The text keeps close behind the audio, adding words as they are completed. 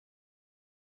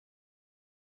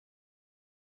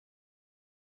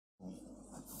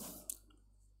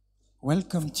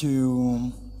Welcome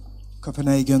to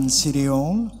Copenhagen City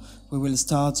Hall. We will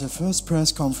start the first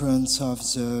press conference of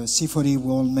the C40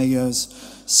 World Mayors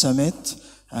Summit,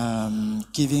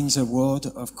 giving the word,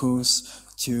 of course,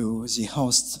 to the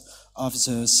host of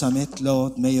the summit,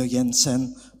 Lord Mayor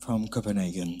Jensen from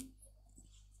Copenhagen.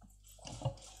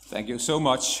 Thank you so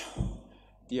much,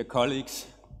 dear colleagues,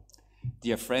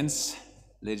 dear friends,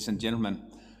 ladies and gentlemen.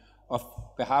 On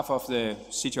behalf of the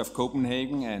City of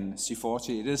Copenhagen and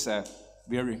C40, it is a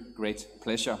very great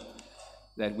pleasure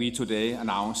that we today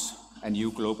announce a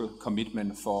new global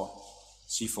commitment for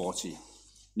C40,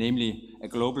 namely a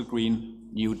global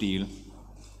Green New Deal.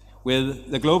 With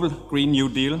the global Green New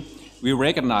Deal, we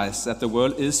recognize that the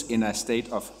world is in a state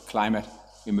of climate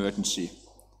emergency.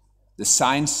 The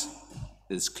science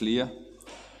is clear,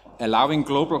 allowing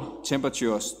global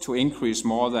temperatures to increase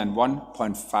more than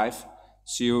 1.5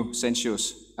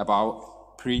 Celsius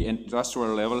above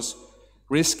pre-industrial levels,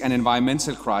 risk an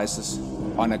environmental crisis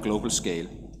on a global scale.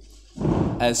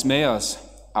 As mayors,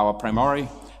 our primary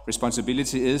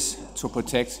responsibility is to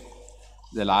protect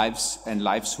the lives and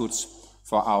livelihoods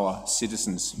for our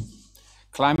citizens.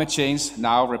 Climate change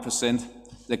now represents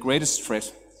the greatest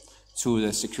threat to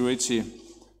the security,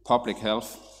 public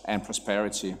health, and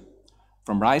prosperity,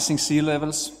 from rising sea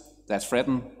levels that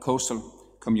threaten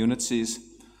coastal communities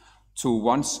to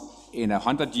once in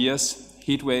 100 years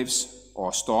heat waves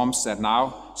or storms that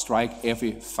now strike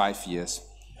every 5 years.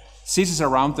 Cities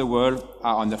around the world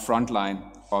are on the front line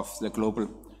of the global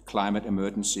climate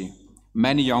emergency.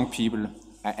 Many young people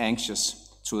are anxious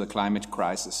to the climate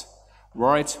crisis,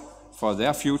 worried for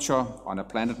their future on a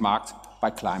planet marked by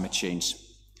climate change.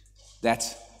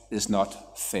 That is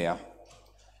not fair.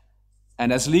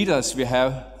 And as leaders, we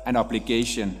have an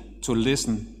obligation to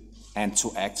listen and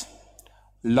to act.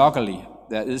 Luckily,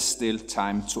 there is still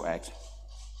time to act,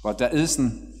 but there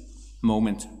isn't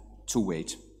moment to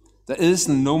wait. There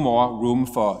isn't no more room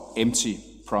for empty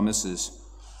promises,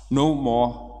 no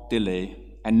more delay,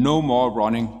 and no more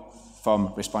running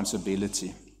from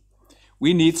responsibility.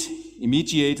 We need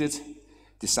immediate,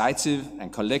 decisive,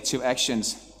 and collective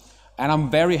actions, and I'm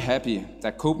very happy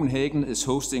that Copenhagen is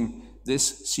hosting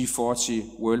this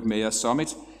C40 World Mayor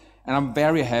Summit, and I'm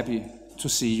very happy to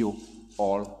see you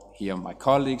all here, my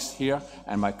colleagues here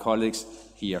and my colleagues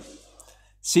here.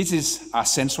 Cities are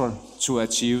central to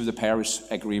achieve the Paris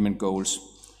Agreement goals,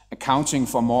 accounting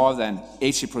for more than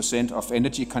 80% of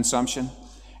energy consumption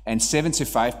and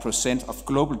 75% of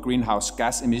global greenhouse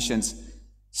gas emissions.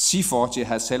 C40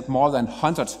 has helped more than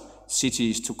 100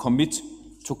 cities to commit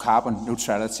to carbon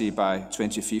neutrality by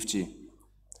 2050.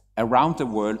 Around the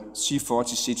world,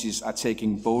 C40 cities are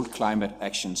taking bold climate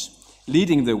actions,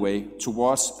 leading the way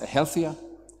towards a healthier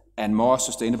and more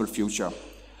sustainable future,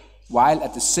 while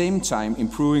at the same time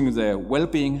improving the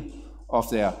well-being of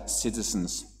their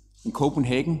citizens. In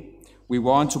Copenhagen, we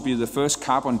want to be the first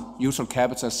carbon-neutral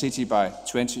capital city by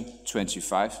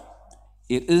 2025.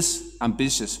 It is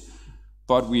ambitious,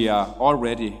 but we are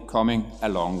already coming a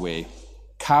long way.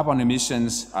 Carbon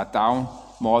emissions are down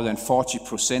more than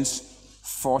 40%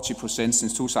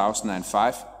 since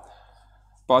 2005.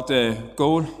 But the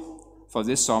goal for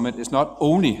this summit is not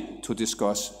only to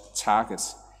discuss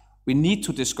targets. We need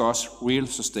to discuss real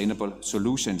sustainable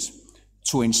solutions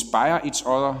to inspire each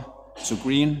other to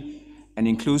green and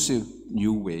inclusive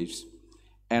new ways.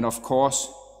 And of course,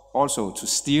 also to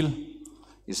steal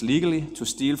is legally to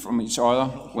steal from each other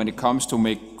when it comes to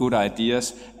make good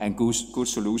ideas and good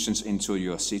solutions into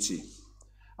your city.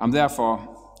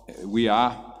 We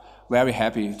are very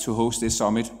happy to host this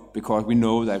summit because we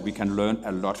know that we can learn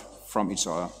a lot from each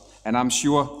other. And I'm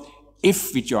sure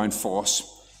if we join force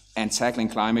and tackling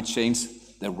climate change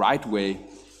the right way,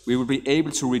 we will be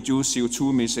able to reduce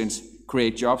CO2 emissions,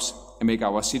 create jobs, and make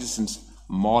our citizens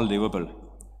more livable.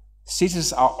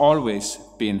 Cities are always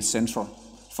been central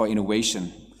for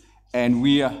innovation, and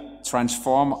we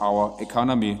transform our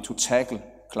economy to tackle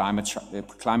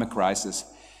climate crisis.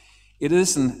 It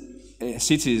is in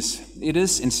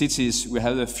cities we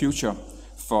have the future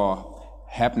for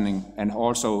happening and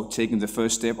also taking the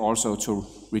first step also to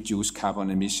reduce carbon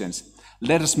emissions.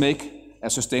 Let us make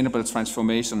a sustainable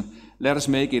transformation. Let us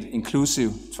make it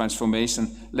inclusive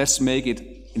transformation. Let's make it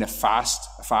in a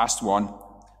fast one.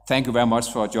 Thank you very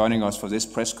much for joining us for this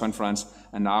press conference.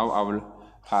 And now I will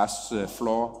pass the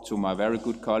floor to my very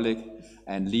good colleague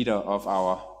and leader of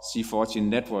our C40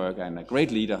 network and a great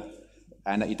leader,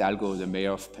 Anna Hidalgo, the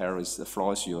Mayor of Paris. The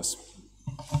floor is yours.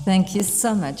 Thank you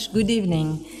so much. Good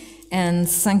evening. And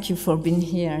thank you for being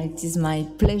here. It is my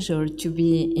pleasure to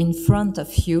be in front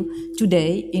of you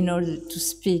today in order to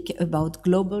speak about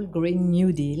Global Green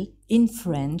New Deal in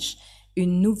French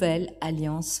une nouvelle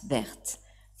alliance verte.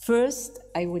 First,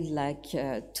 I would like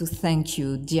to thank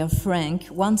you, dear Frank,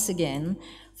 once again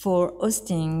for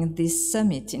hosting this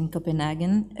summit in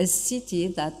Copenhagen, a city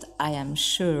that I am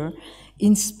sure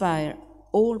inspires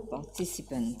all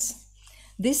participants.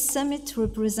 This summit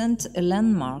represents a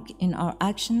landmark in our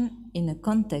action in a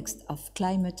context of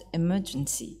climate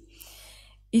emergency.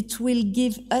 It will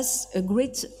give us a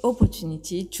great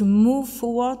opportunity to move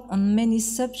forward on many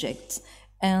subjects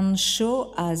and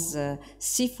show as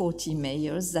C40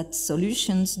 mayors that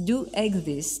solutions do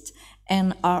exist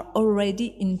and are already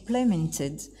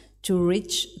implemented to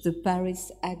reach the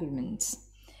Paris Agreement.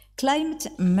 Climate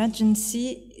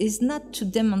emergency is not to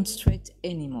demonstrate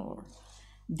anymore.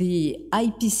 The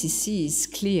IPCC is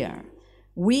clear.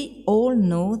 We all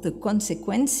know the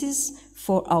consequences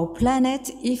for our planet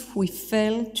if we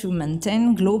fail to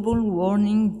maintain global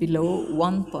warming below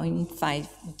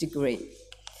 1.5 degrees.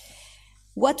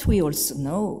 What we also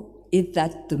know is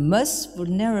that the most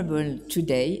vulnerable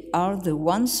today are the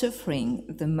ones suffering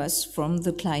the most from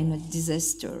the climate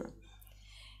disaster.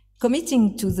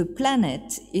 Committing to the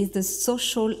planet is the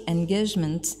social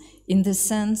engagement in the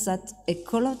sense that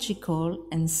ecological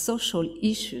and social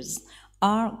issues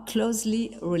are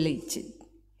closely related.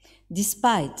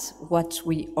 Despite what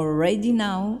we already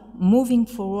know, moving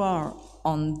forward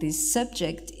on this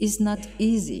subject is not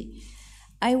easy.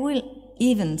 I will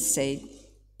even say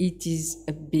it is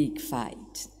a big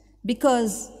fight.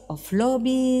 Because of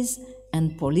lobbies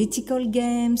and political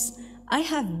games, I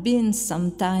have been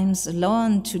sometimes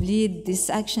alone to lead this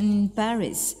action in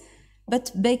Paris,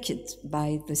 but backed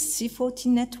by the C40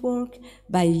 network,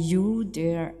 by you,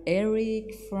 dear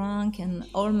Eric, Frank, and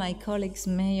all my colleagues,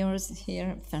 mayors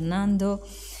here, Fernando,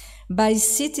 by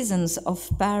citizens of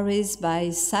Paris, by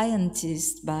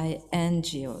scientists, by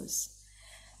NGOs.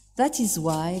 That is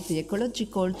why the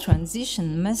ecological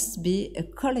transition must be a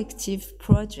collective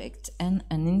project and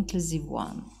an inclusive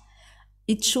one.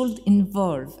 It should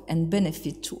involve and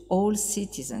benefit to all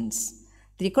citizens.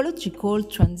 The ecological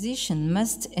transition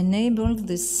must enable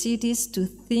the cities to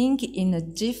think in a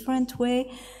different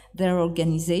way, their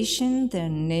organization, their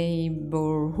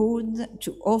neighborhood,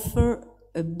 to offer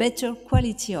a better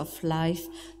quality of life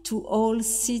to all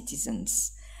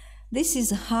citizens. This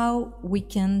is how we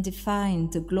can define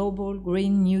the global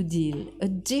Green New Deal, a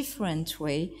different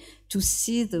way to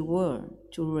see the world,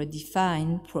 to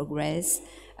redefine progress,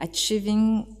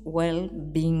 achieving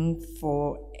well-being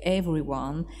for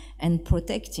everyone and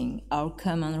protecting our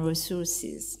common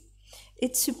resources.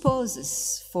 It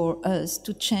supposes for us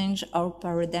to change our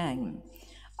paradigm.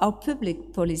 Our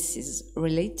public policies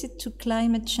related to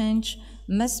climate change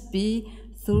must be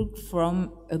thought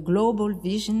from a global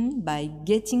vision by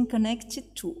getting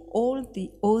connected to all the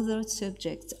other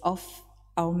subjects of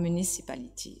our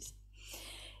municipalities.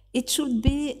 It should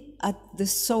be at the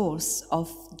source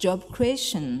of job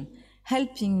creation,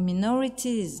 helping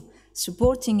minorities,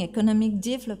 supporting economic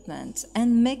development,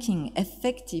 and making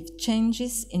effective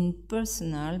changes in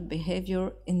personal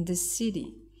behavior in the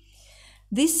city.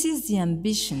 This is the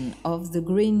ambition of the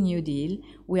Green New Deal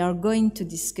we are going to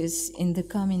discuss in the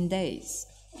coming days.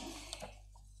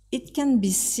 It can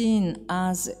be seen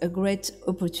as a great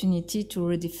opportunity to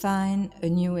redefine a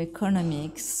new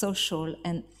economic, social,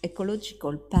 and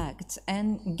ecological pact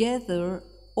and gather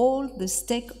all the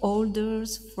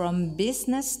stakeholders from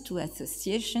business to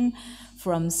association,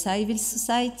 from civil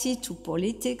society to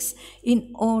politics,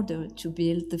 in order to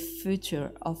build the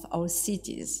future of our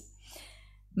cities.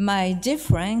 My dear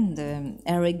friend,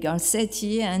 Eric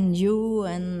Garcetti, and you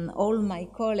and all my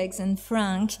colleagues and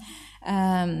Frank,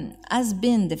 has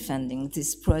been defending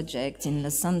this project in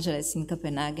Los Angeles, in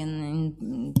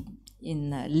Copenhagen,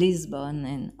 in Lisbon,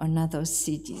 and in other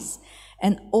cities.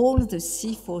 And all the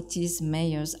C40's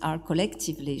mayors are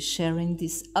collectively sharing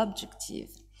this objective.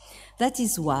 That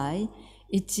is why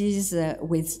it is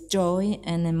with joy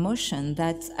and emotion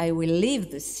that I will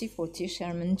leave the C40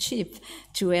 chairmanship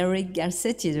to Eric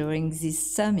Garcetti during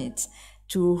this summit,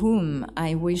 to whom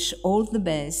I wish all the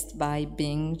best by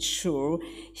being sure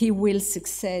he will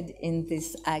succeed in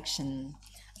this action.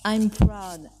 I'm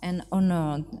proud and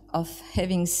honored of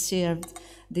having served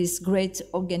this great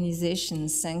organization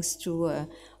thanks to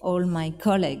all my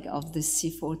colleagues of the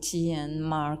C40 and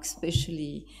Mark,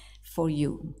 especially for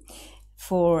you,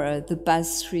 for the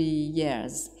past 3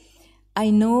 years.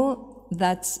 I know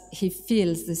that he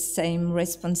feels the same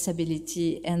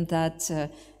responsibility and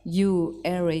that you,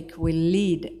 Eric, will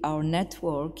lead our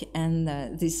network and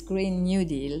this Green New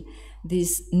Deal,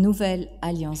 this Nouvelle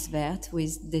Alliance Verte,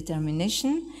 with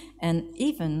determination and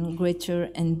even greater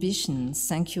ambition.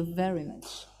 Thank you very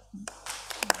much.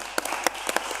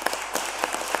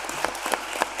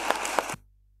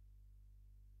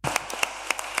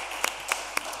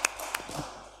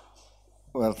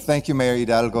 Thank you, Mayor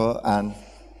Hidalgo, and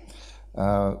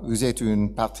vous êtes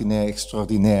une partenaire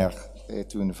extraordinaire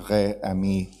et une vraie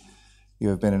amie. You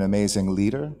have been an amazing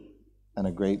leader and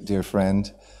a great dear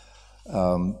friend.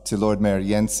 To Lord Mayor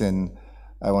Jensen,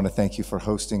 I want to thank you for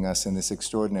hosting us in this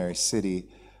extraordinary city.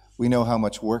 We know how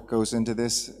much work goes into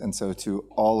this, and so to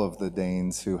all of the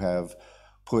Danes who have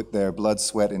put their blood,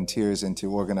 sweat, and tears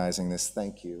into organizing this,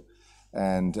 thank you.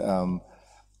 And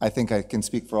I think I can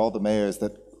speak for all the mayors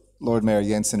that Lord Mayor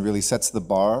Jensen really sets the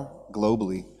bar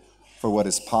globally for what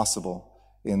is possible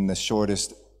in the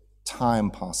shortest time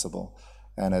possible,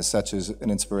 and as such is an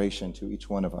inspiration to each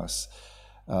one of us.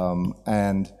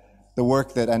 And the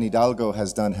work that Anne Hidalgo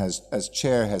has done as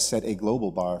chair has set a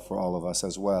global bar for all of us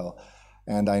as well.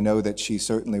 And I know that she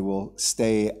certainly will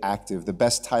stay active. The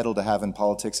best title to have in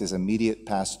politics is immediate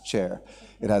past chair.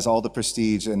 It has all the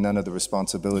prestige and none of the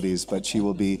responsibilities, but she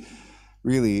will be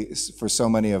really, for so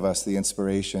many of us, the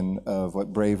inspiration of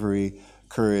what bravery,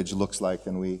 courage looks like,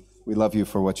 and we love you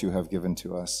for what you have given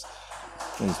to us.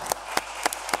 Please.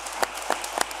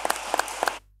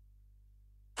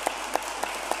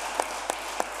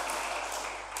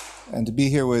 And to be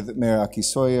here with Mayor Aki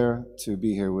Sawyer, to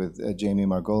be here with Jamie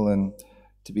Margolin,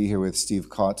 to be here with Steve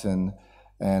Cotton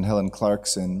and Helen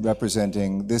Clarkson,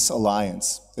 representing this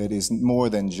alliance that is more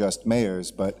than just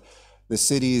mayors, but the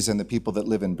cities and the people that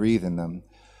live and breathe in them.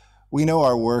 We know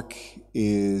our work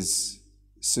is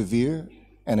severe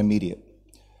and immediate.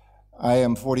 I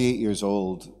am 48 years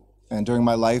old, and during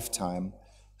my lifetime,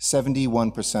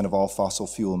 71% of all fossil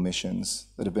fuel emissions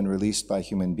that have been released by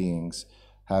human beings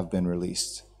have been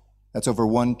released. That's over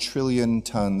 1 trillion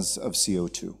tons of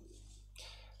CO2.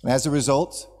 And as a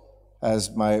result,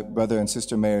 as my brother and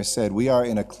sister mayor said, we are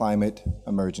in a climate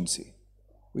emergency.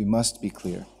 We must be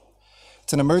clear.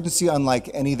 It's an emergency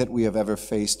unlike any that we have ever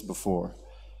faced before,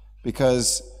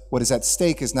 because what is at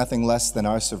stake is nothing less than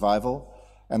our survival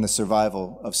and the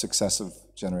survival of successive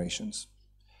generations.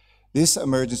 This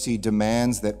emergency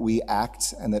demands that we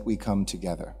act and that we come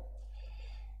together.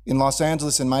 In Los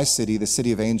Angeles, in my city, the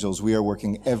City of Angels, we are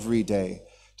working every day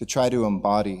to try to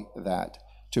embody that,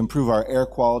 to improve our air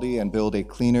quality and build a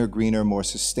cleaner, greener, more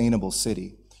sustainable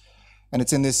city. And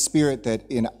it's in this spirit that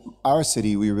in our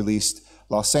city we released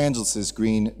Los Angeles'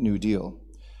 Green New Deal,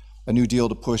 a new deal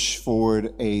to push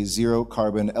forward a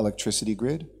zero-carbon electricity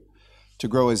grid, to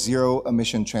grow a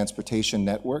zero-emission transportation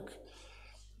network,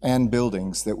 and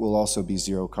buildings that will also be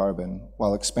zero-carbon,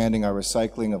 while expanding our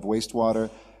recycling of wastewater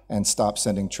and stop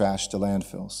sending trash to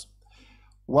landfills.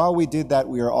 While we did that,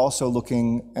 we are also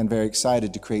looking and very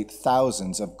excited to create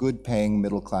thousands of good-paying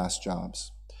middle-class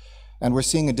jobs. And we're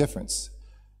seeing a difference.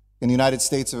 In the United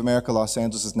States of America, Los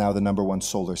Angeles is now the #1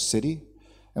 solar city,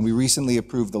 and we recently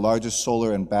approved the largest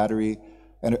solar and battery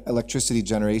and electricity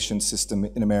generation system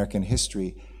in American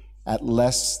history at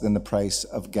less than the price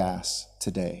of gas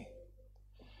today.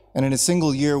 And in a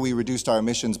single year, we reduced our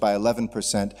emissions by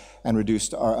 11% and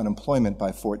reduced our unemployment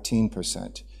by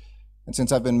 14%. And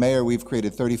since I've been mayor, we've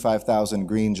created 35,000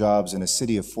 green jobs in a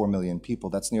city of 4 million people.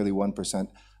 That's nearly 1%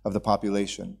 of the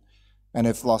population. And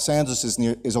if Los Angeles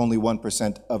is only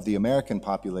 1% of the American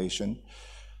population,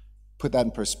 put that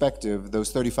in perspective,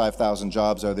 those 35,000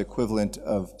 jobs are the equivalent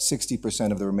of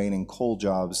 60% of the remaining coal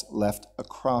jobs left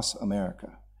across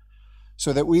America.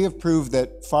 So that we have proved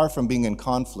that, far from being in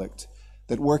conflict,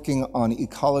 that working on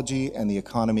ecology and the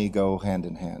economy go hand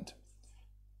in hand.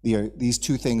 These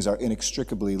two things are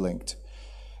inextricably linked.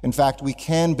 In fact, we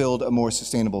can build a more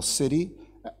sustainable city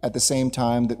at the same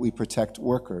time that we protect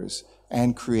workers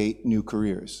and create new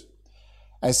careers.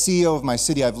 As CEO of my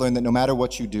city, I've learned that no matter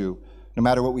what you do, no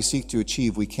matter what we seek to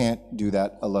achieve, we can't do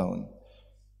that alone.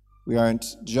 We aren't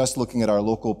just looking at our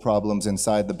local problems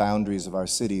inside the boundaries of our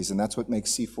cities, and that's what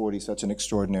makes C40 such an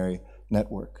extraordinary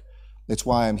network. It's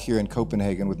why I'm here in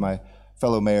Copenhagen with my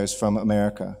fellow mayors from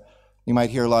America. You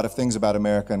might hear a lot of things about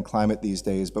America and climate these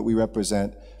days, but we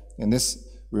represent, in this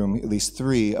room, at least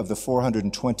 3 of the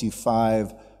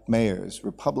 425 mayors,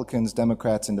 Republicans,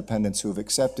 Democrats, Independents, who have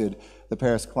accepted the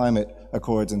Paris Climate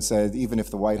Accords and said, even if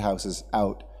the White House is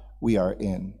out, we are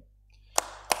in.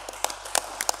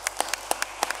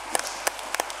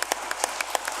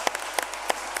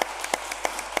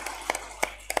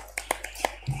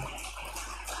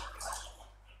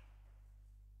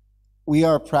 We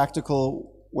are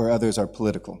practical where others are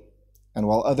political. And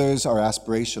while others are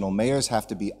aspirational, mayors have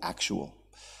to be actual.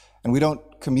 And we don't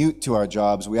commute to our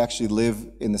jobs, we actually live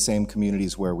in the same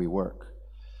communities where we work.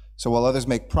 So while others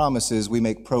make promises, we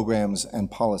make programs and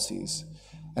policies.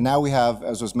 And now we have,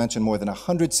 as was mentioned, more than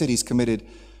 100 cities committed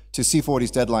to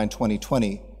C40's deadline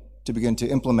 2020 to begin to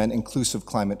implement inclusive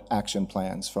climate action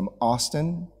plans, from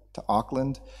Austin to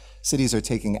Auckland cities are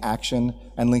taking action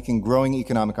and linking growing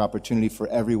economic opportunity for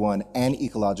everyone and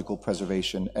ecological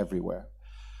preservation everywhere.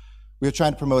 We are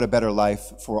trying to promote a better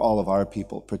life for all of our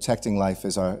people. Protecting life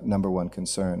is our #1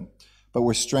 concern. But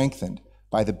we're strengthened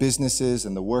by the businesses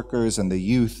and the workers and the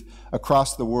youth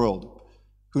across the world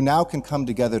who now can come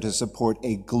together to support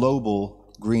a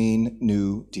global Green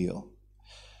New Deal.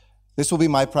 This will be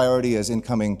my priority as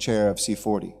incoming chair of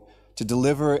C40, to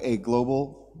deliver a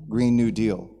global Green New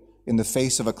Deal in the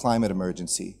face of a climate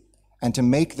emergency and to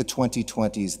make the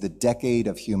 2020s the decade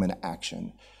of human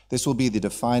action. This will be the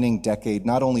defining decade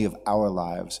not only of our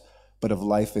lives, but of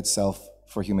life itself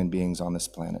for human beings on this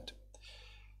planet.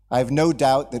 I have no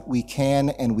doubt that we can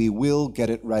and we will get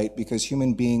it right because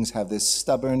human beings have this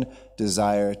stubborn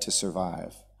desire to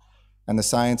survive. And the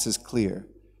science is clear.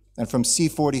 And from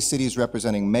C40 cities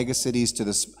representing megacities to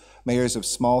the mayors of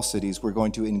small cities, we're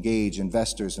going to engage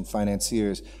investors and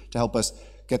financiers to help us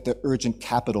get the urgent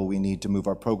capital we need to move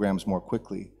our programs more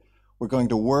quickly. We're going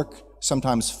to work,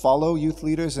 sometimes follow youth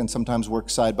leaders, and sometimes work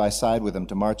side by side with them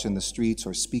to march in the streets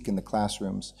or speak in the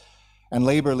classrooms, and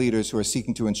labor leaders who are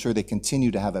seeking to ensure they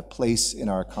continue to have a place in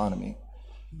our economy.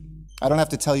 I don't have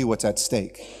to tell you what's at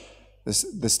stake.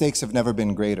 The stakes have never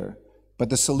been greater, but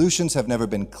the solutions have never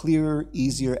been clearer,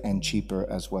 easier, and cheaper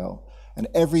as well. And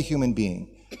every human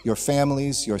being, your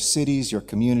families, your cities, your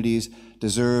communities,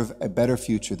 deserve a better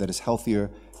future that is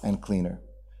healthier and cleaner.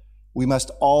 We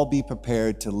must all be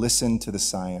prepared to listen to the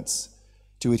science,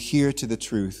 to adhere to the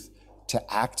truth,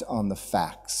 to act on the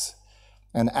facts,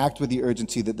 and act with the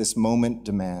urgency that this moment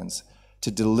demands,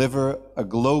 to deliver a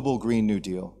global Green New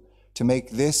Deal, to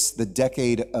make this the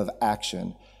decade of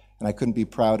action. And I couldn't be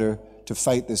prouder to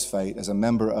fight this fight as a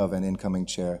member of and incoming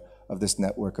chair of this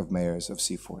network of mayors of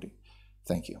C40.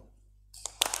 Thank you.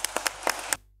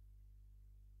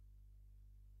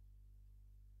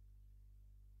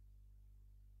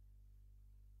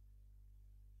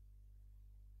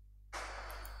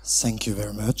 Thank you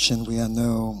very much. And we are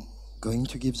now going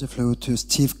to give the floor to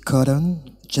Steve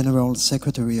Cotton, General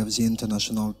Secretary of the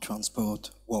International Transport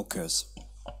Workers.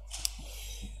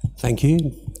 Thank you.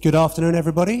 Good afternoon,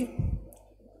 everybody.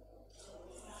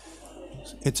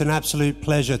 It's an absolute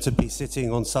pleasure to be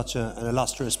sitting on such an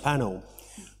illustrious panel.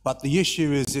 But the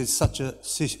issue is such a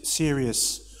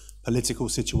serious political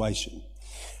situation.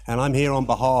 And I'm here on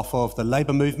behalf of the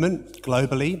labour movement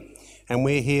globally, and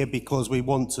we're here because we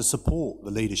want to support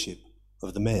the leadership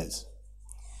of the mayors.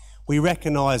 We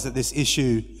recognise that this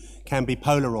issue can be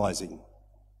polarising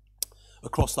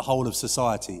across the whole of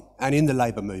society and in the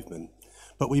labour movement,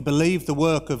 but we believe the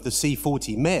work of the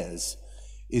C40 mayors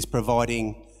is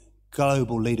providing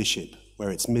global leadership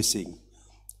where it's missing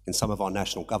in some of our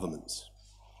national governments.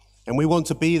 And we want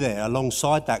to be there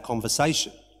alongside that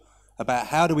conversation about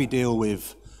how do we deal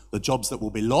with the jobs that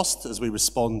will be lost as we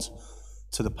respond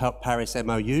to the Paris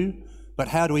MOU, but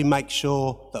how do we make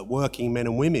sure that working men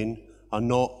and women are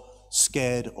not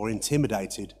scared or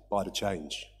intimidated by the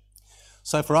change?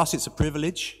 So for us, it's a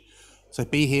privilege to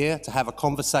be here, to have a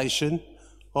conversation.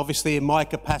 Obviously, in my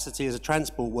capacity as a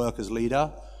transport workers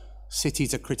leader,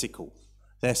 cities are critical.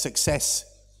 Their success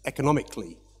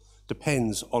economically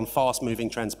depends on fast-moving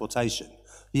transportation.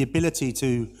 The ability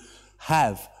to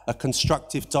have a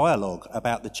constructive dialogue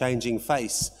about the changing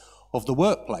face of the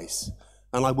workplace.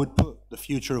 And I would put the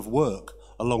future of work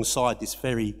alongside this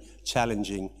very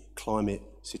challenging climate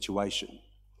situation.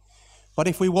 But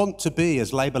if we want to be,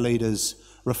 as labour leaders,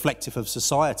 reflective of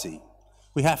society,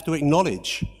 we have to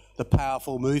acknowledge the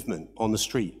powerful movement on the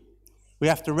street. We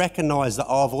have to recognise that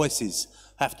our voices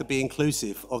have to be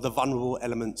inclusive of the vulnerable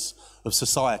elements of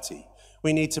society.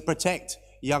 We need to protect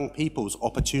young people's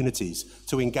opportunities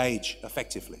to engage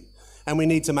effectively. And we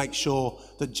need to make sure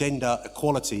that gender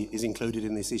equality is included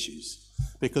in these issues,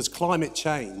 because climate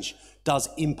change does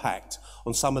impact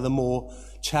on some of the more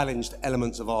challenged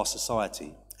elements of our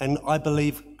society. And I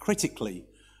believe critically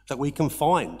that we can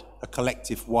find a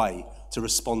collective way to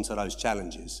respond to those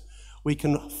challenges. We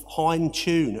can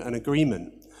fine-tune an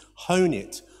agreement, hone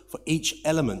it for each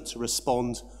element to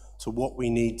respond to what we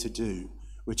need to do,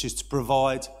 which is to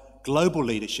provide global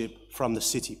leadership from the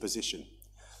city position.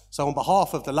 So on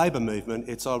behalf of the labour movement,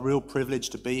 it's our real privilege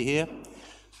to be here.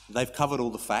 They've covered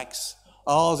all the facts.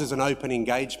 Ours is an open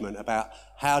engagement about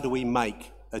how do we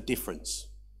make a difference.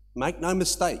 Make no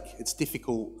mistake, it's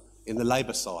difficult in the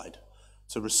labour side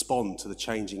to respond to the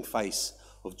changing face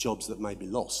of jobs that may be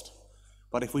lost.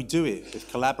 But if we do it with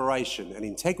collaboration and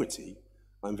integrity,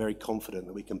 I'm very confident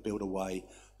that we can build a way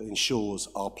that ensures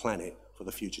our planet for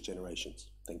the future generations.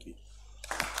 Thank you.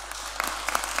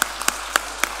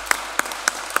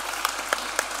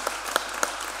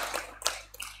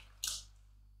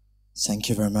 Thank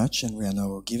you very much, and we are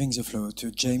now giving the floor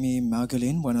to Jamie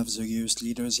Margolin, one of the youth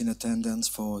leaders in attendance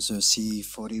for the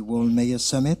C40 World Mayor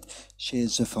Summit. She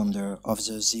is the founder of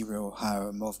the Zero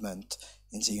Hour movement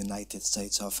in the United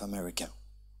States of America.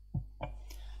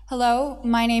 Hello,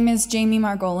 my name is Jamie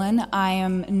Margolin. I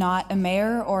am not a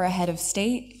mayor or a head of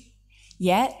state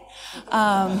yet.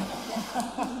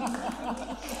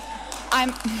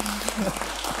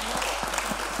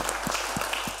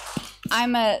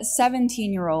 I'm a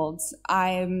 17-year-old.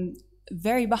 I'm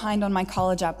very behind on my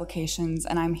college applications,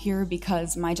 and I'm here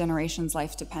because my generation's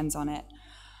life depends on it.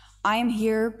 I am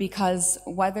here because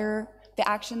whether the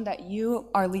action that you,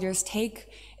 our leaders, take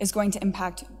is going to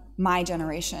impact my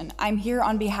generation. I'm here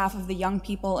on behalf of the young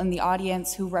people in the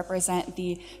audience who represent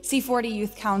the C40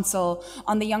 Youth Council,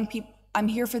 I'm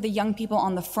here for the young people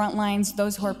on the front lines,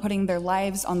 those who are putting their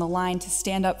lives on the line to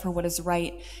stand up for what is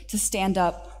right, to stand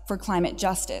up for climate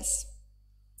justice.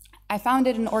 I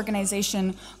founded an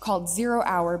organization called Zero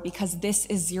Hour because this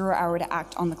is 0 hour to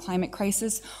act on the climate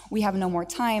crisis. We have no more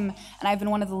time, and I've been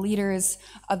one of the leaders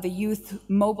of the youth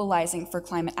mobilizing for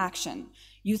climate action.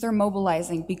 Youth are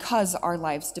mobilizing because our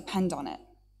lives depend on it.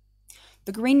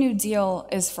 The Green New Deal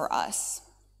is for us.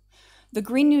 The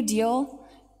Green New Deal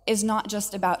is not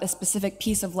just about a specific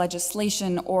piece of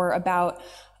legislation or about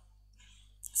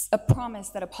a promise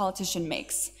that a politician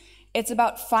makes. It's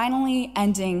about finally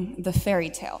ending the fairy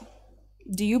tale.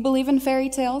 Do you believe in fairy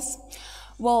tales?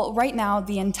 Well, right now,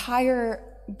 the entire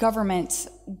government,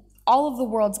 all of the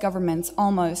world's governments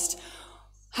almost,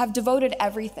 have devoted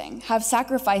everything, have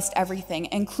sacrificed everything,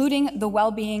 including the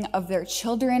well-being of their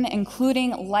children,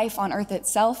 including life on Earth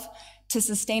itself, to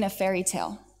sustain a fairy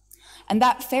tale. And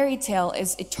that fairy tale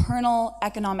is eternal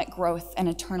economic growth and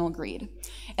eternal greed.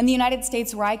 In the United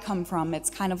States, where I come from, it's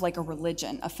kind of like a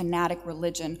religion, a fanatic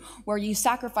religion, where you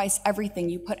sacrifice everything,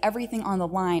 you put everything on the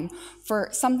line for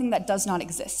something that does not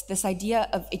exist. This idea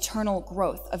of eternal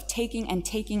growth, of taking and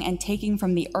taking and taking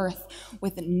from the earth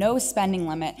with no spending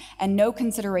limit and no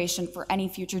consideration for any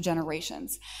future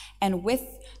generations. And with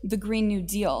the Green New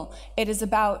Deal, it is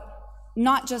about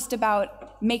not just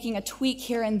about making a tweak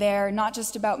here and there, not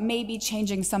just about maybe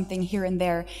changing something here and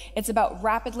there. It's about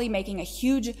rapidly making a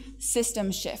huge system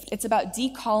shift. It's about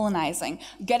decolonizing,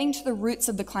 getting to the roots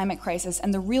of the climate crisis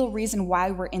and the real reason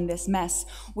why we're in this mess,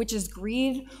 which is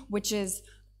greed, which is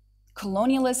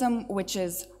colonialism, which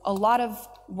is a lot of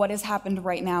what has happened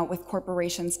right now with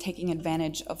corporations taking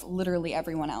advantage of literally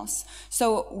everyone else.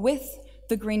 So with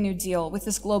the Green New Deal, with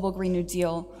this global Green New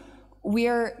Deal,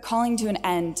 we're calling to an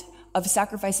end of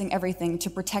sacrificing everything to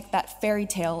protect that fairy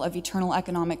tale of eternal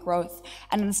economic growth,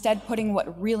 and instead putting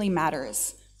what really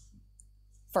matters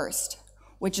first,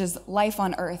 which is life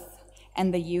on Earth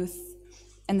and the youth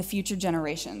and the future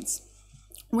generations.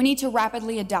 We need to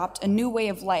rapidly adopt a new way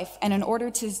of life, and in order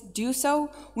to do so,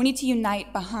 we need to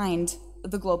unite behind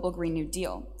the global Green New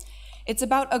Deal. It's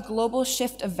about a global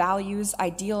shift of values,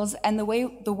 ideals, and the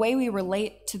way we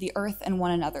relate to the earth and one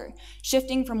another,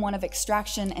 shifting from one of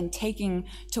extraction and taking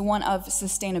to one of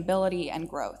sustainability and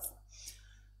growth.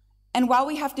 And while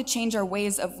we have to change our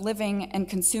ways of living and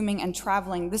consuming and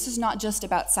traveling, this is not just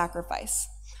about sacrifice.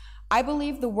 I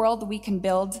believe the world we can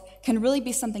build can really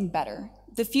be something better.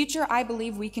 The future I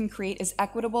believe we can create is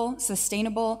equitable,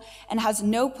 sustainable, and has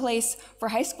no place for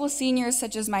high school seniors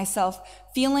such as myself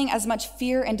feeling as much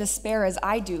fear and despair as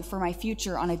I do for my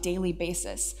future on a daily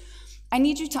basis. I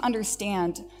need you to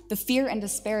understand the fear and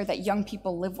despair that young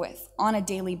people live with on a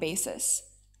daily basis.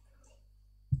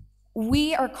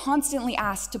 We are constantly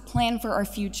asked to plan for our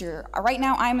future. Right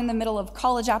now, I'm in the middle of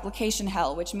college application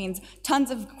hell, which means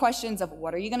tons of questions of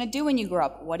what are you going to do when you grow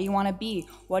up? What do you want to be?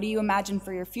 What do you imagine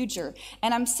for your future?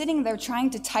 And I'm sitting there trying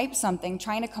to type something,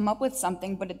 trying to come up with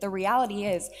something, but the reality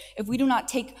is, if we do not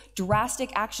take drastic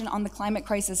action on the climate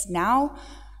crisis now,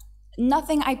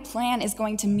 nothing I plan is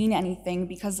going to mean anything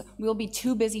because we'll be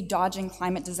too busy dodging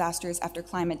climate disasters after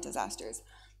climate disasters.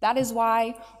 That is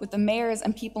why, with the mayors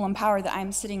and people in power that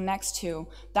I'm sitting next to,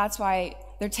 that's why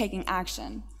they're taking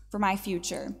action for my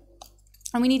future.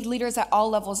 And we need leaders at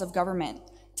all levels of government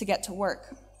to get to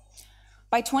work.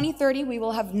 By 2030, we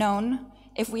will have known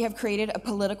if we have created a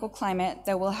political climate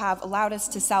that will have allowed us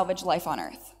to salvage life on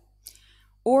Earth,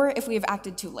 or if we have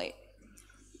acted too late.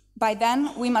 By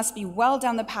then, we must be well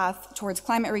down the path towards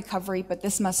climate recovery, but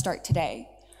this must start today.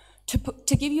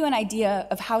 To give you an idea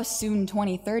of how soon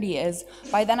 2030 is,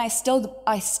 by then I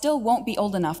still won't be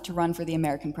old enough to run for the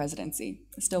American presidency.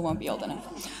 I still won't be old enough.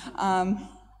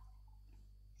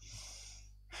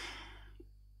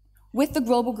 With the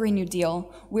global Green New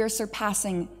Deal, we are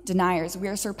surpassing deniers. We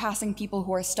are surpassing people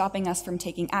who are stopping us from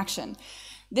taking action.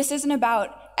 This isn't about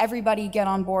everybody get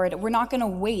on board. We're not going to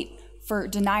wait for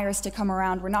deniers to come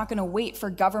around. We're not going to wait for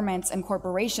governments and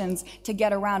corporations to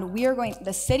get around.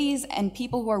 The cities and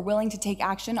people who are willing to take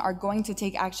action are going to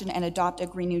take action and adopt a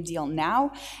Green New Deal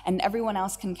now, and everyone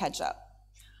else can catch up.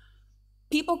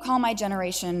 People call my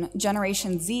generation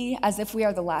Generation Z, as if we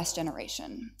are the last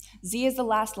generation. Z is the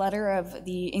last letter of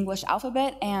the English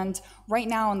alphabet, and right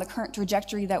now on the current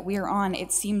trajectory that we are on,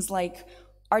 it seems like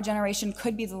our generation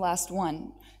could be the last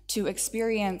one to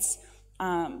experience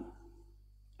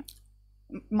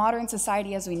modern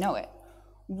society as we know it.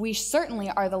 We certainly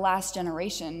are the last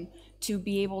generation to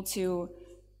be able to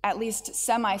at least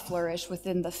semi-flourish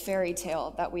within the fairy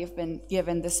tale that we've been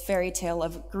given, this fairy tale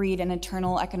of greed and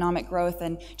eternal economic growth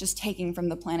and just taking from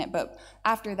the planet. But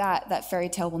after that, that fairy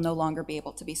tale will no longer be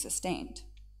able to be sustained.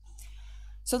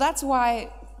 So that's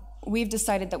why we've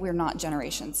decided that we're not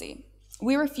Generation Z.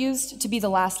 We refused to be the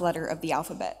last letter of the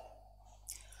alphabet.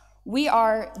 We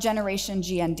are Generation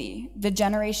GND, the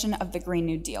generation of the Green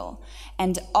New Deal.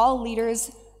 And all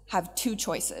leaders have two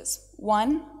choices.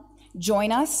 One,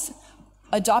 join us,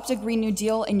 adopt a Green New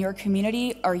Deal in your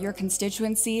community or your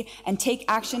constituency, and take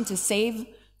action to save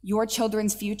your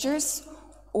children's futures.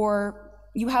 Or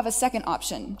you have a second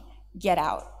option, get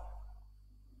out.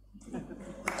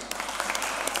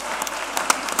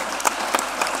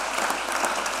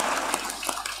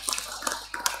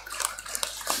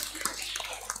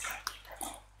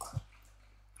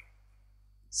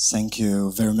 Thank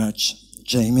you very much,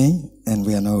 Jamie. And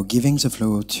we are now giving the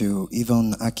floor to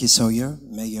Yvonne Aki-Sawyer,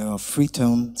 Mayor of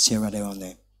Freetown, Sierra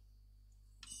Leone.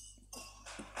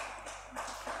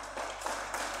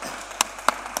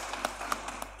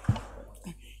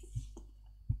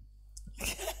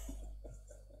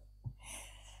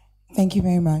 Thank you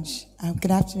very much.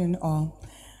 Good afternoon, all.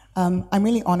 I'm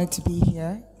really honored to be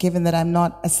here, given that I'm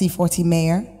not a C40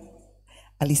 mayor,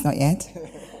 at least not yet.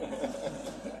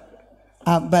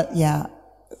 But yeah,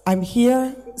 I'm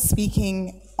here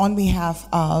speaking on behalf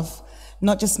of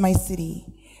not just my city,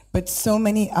 but so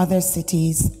many other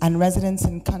cities and residents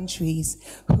in countries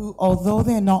who, although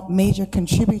they're not major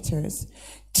contributors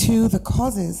to the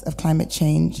causes of climate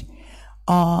change,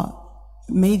 are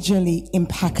majorly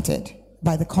impacted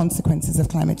by the consequences of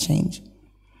climate change.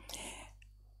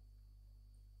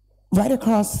 Right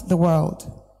across the world,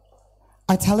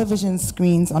 our television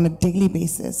screens on a daily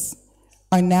basis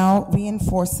are now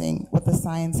reinforcing what the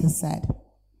science has said,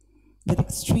 that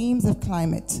extremes of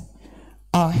climate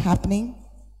are happening,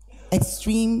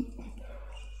 extreme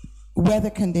weather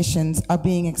conditions are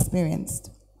being experienced,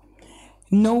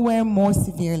 nowhere more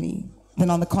severely than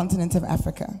on the continent of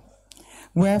Africa,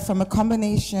 where from a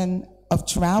combination of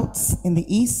droughts in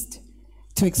the east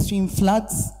to extreme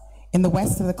floods in the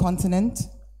west of the continent,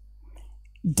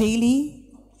 daily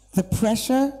the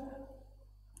pressure,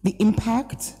 the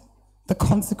impact, the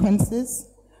consequences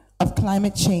of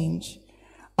climate change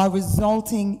are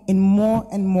resulting in more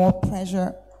and more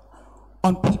pressure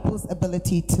on people's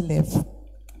ability to live.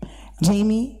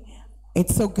 Jamie,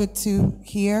 it's so good to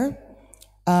hear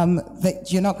that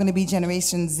you're not going to be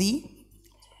Generation Z.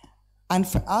 And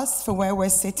for us, for where we're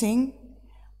sitting,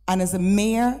 and as a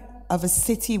mayor of a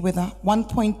city with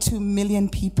 1.2 million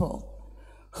people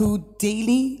who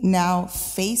daily now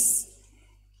face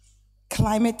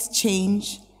climate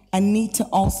change and need to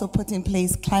also put in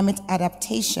place climate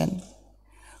adaptation,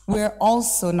 we're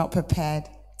also not prepared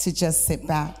to just sit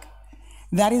back.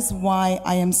 That is why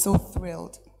I am so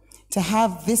thrilled to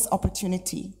have this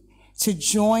opportunity to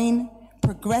join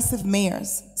progressive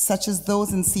mayors, such as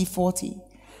those in C40,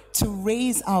 to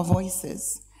raise our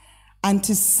voices and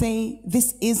to say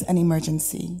this is an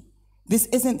emergency. This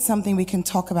isn't something we can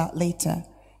talk about later.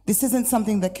 This isn't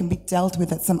something that can be dealt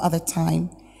with at some other time.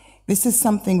 This is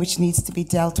something which needs to be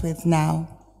dealt with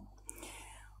now.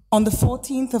 On the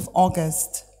 14th of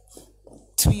August,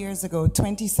 2 years ago,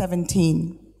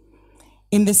 2017,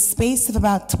 in the space of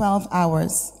about 12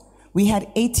 hours, we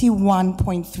had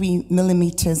 81.3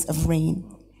 millimeters of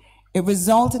rain. It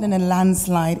resulted in a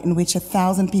landslide in which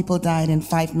 1,000 people died in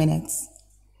 5 minutes.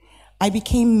 I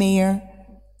became mayor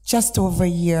just over a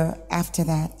year after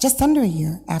that, just under a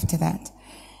year after that,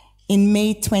 in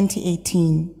May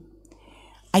 2018.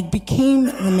 I became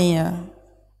the mayor.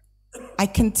 I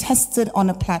contested on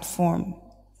a platform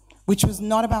which was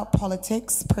not about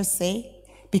politics per se,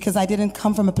 because I didn't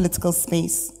come from a political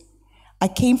space. I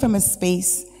came from a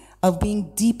space of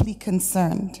being deeply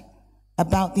concerned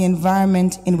about the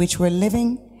environment in which we're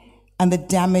living and the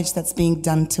damage that's being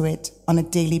done to it on a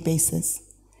daily basis.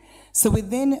 So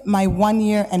within my 1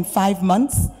 year and 5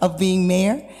 months of being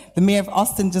mayor, the mayor of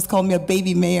Austin just called me a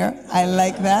baby mayor. I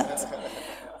like that.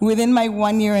 Within my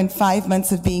 1 year and 5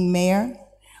 months of being mayor,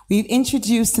 we've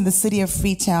introduced in the city of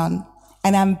Freetown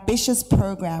an ambitious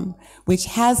program which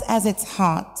has at its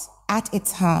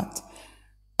heart,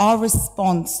 our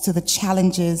response to the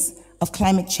challenges of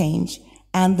climate change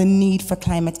and the need for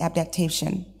climate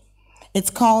adaptation. It's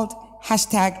called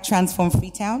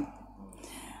 #TransformFreetown,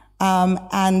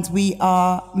 and we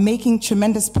are making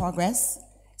tremendous progress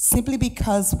simply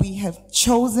because we have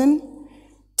chosen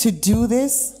to do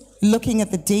this, looking at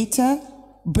the data,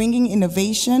 bringing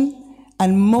innovation,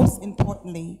 and most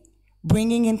importantly,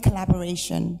 bringing in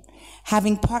collaboration,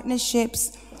 having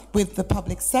partnerships with the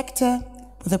public sector,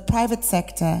 with the private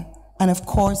sector, and of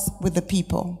course, with the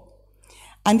people.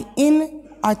 And in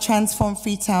our Transform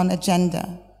Freetown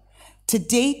agenda, to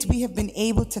date, we have been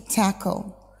able to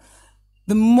tackle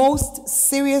the most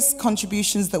serious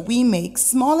contributions that we make,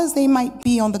 small as they might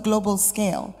be on the global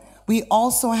scale. We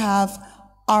also have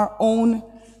our own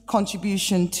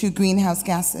contribution to greenhouse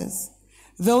gases.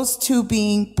 Those two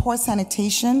being poor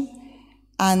sanitation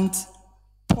and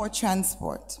poor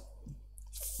transport,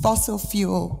 fossil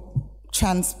fuel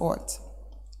transport.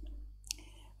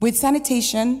 With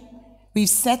sanitation, we've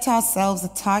set ourselves a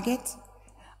target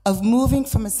of moving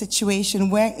from a situation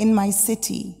where in my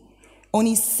city,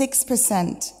 only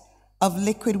 6% of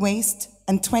liquid waste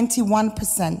and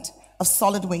 21% of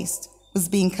solid waste was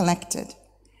being collected.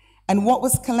 And what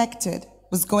was collected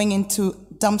was going into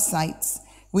dump sites,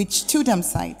 which 2 dump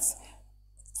sites,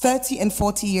 30 and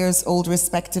 40 years old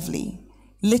respectively,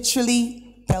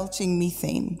 literally belching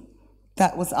methane.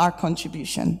 That was our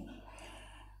contribution.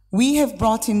 We have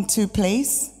brought into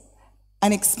place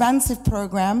an expansive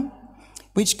program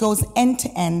which goes end to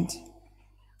end,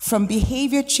 from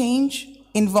behavior change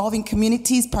involving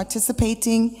communities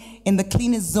participating in the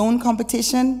cleanest zone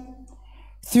competition,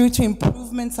 through to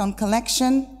improvements on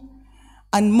collection,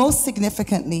 and most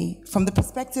significantly, from the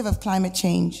perspective of climate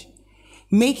change,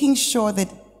 making sure that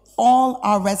all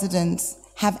our residents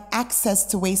have access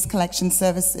to waste collection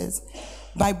services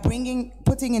by putting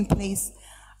in place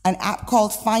an app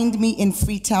called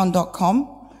findmeinfreetown.com,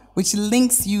 which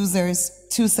links users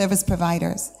to service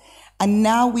providers. And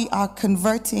now we are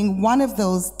converting one of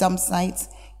those dump sites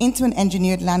into an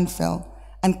engineered landfill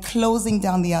and closing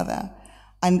down the other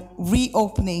and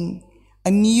reopening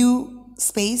a new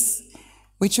space,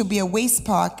 which will be a waste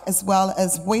park as well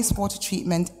as wastewater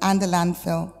treatment and a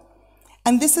landfill.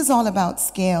 And this is all about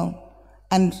scale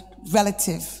and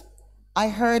relative. I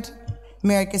heard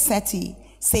Mayor Gussetti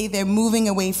say they're moving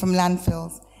away from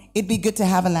landfills. It'd be good to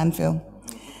have a landfill.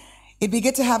 It'd be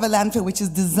good to have a landfill which is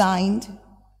designed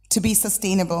to be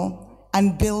sustainable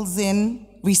and builds in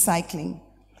recycling,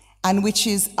 and which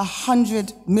is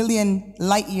 100 million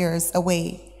light years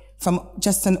away from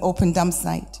just an open dump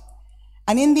site.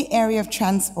 And in the area of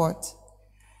transport,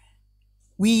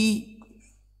 we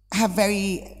have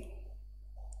very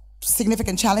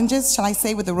significant challenges, shall I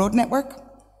say, with the road network.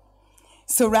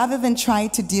 So rather than try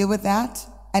to deal with that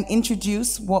and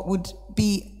introduce what would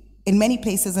be in many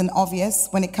places an obvious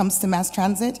when it comes to mass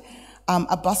transit,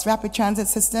 a bus rapid transit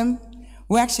system,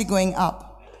 we're actually going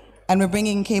up and we're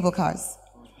bringing in cable cars,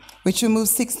 which will move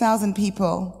 6,000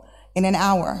 people in an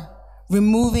hour,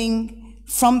 removing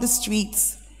from the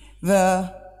streets the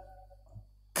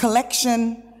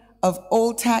collection of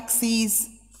old taxis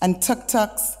and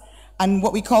tuk-tuks and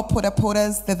what we call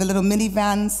pota-potas. They're the little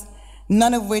minivans,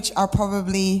 none of which are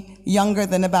probably younger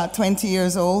than about 20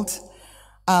 years old.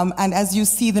 And as you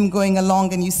see them going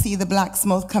along and you see the black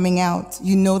smoke coming out,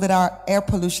 you know that our air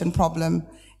pollution problem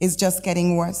is just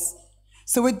getting worse.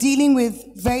 So we're dealing with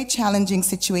very challenging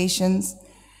situations,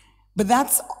 but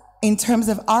that's in terms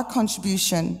of our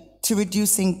contribution to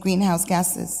reducing greenhouse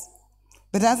gases.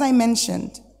 But as I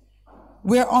mentioned,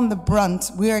 we're on the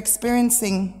brunt. We're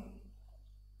experiencing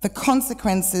the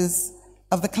consequences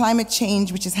of the climate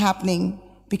change which is happening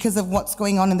because of what's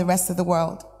going on in the rest of the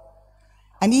world.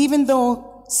 And even though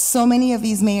so many of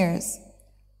these mayors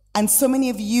and so many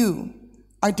of you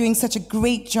are doing such a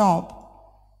great job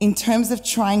in terms of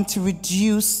trying to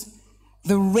reduce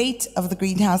the rate of the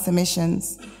greenhouse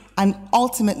emissions and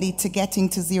ultimately to getting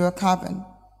to zero carbon,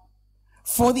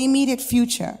 for the immediate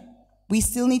future, we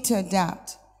still need to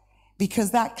adapt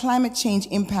because that climate change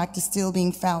impact is still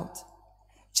being felt.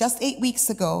 Just 8 weeks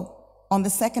ago, on the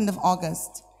 2nd of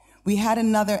August, we had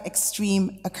another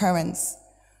extreme occurrence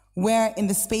where in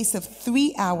the space of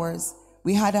 3 hours,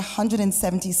 we had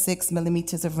 176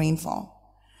 millimeters of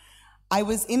rainfall. I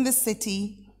was in the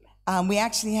city. We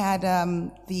actually had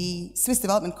the Swiss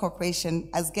Development Corporation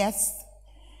as guests.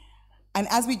 And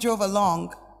as we drove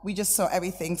along, we just saw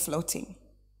everything floating.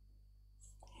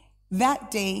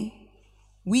 That day,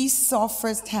 we saw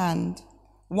firsthand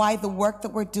why the work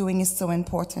that we're doing is so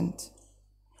important.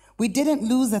 We didn't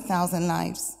lose 1,000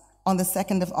 lives. on the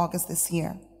 2nd of August this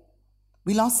year.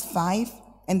 We lost 5,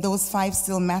 and those 5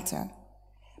 still matter.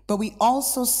 But we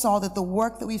also saw that the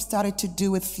work that we've started to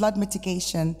do with flood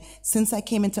mitigation since I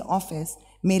came into office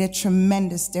made a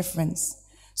tremendous difference.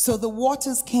 So the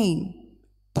waters came,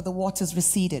 but the waters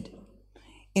receded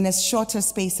in a shorter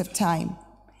space of time.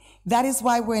 That is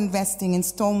why we're investing in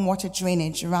stormwater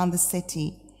drainage around the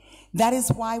city. That is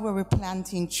why we're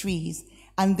replanting trees.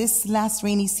 And this last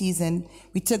rainy season,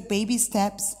 we took baby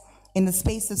steps. In the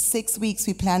space of 6 weeks,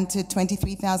 we planted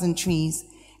 23,000 trees.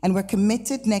 And we're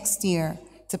committed next year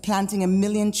to planting 1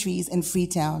 million trees in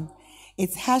Freetown.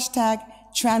 It's hashtag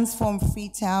Transform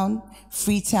Freetown,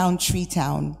 Freetown Tree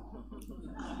Town.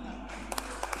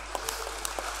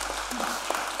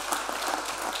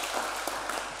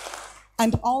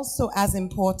 And also as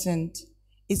important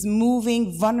is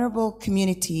moving vulnerable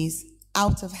communities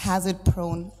out of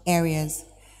hazard-prone areas.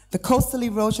 The coastal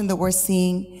erosion that we're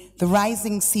seeing, the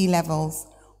rising sea levels,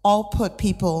 all put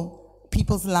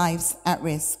people's lives at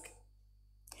risk.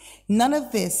 None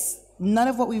of this, none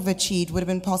of what we've achieved would have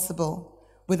been possible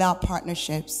without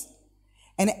partnerships.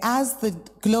 And as the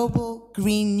global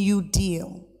Green New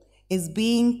Deal is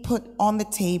being put on the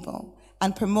table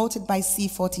and promoted by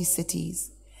C40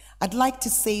 cities, I'd like to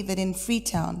say that in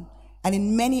Freetown and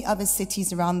in many other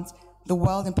cities around the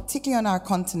world, and particularly on our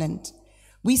continent,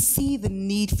 we see the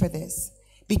need for this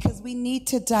because we need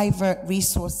to divert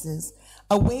resources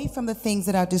away from the things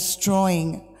that are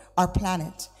destroying our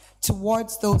planet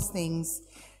towards those things: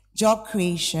 job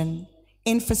creation,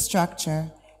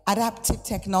 infrastructure, adaptive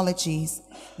technologies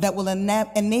that will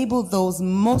enable those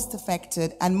most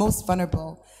affected and most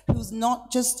vulnerable, who's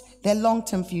not just their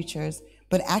long-term futures,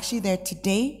 but actually their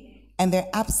today and their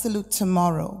absolute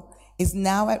tomorrow is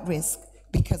now at risk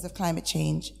because of climate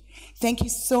change. Thank you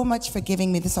so much for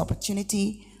giving me this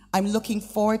opportunity. I'm looking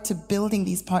forward to building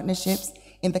these partnerships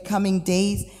in the coming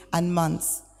days and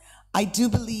months. I do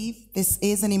believe this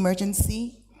is an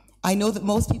emergency. I know that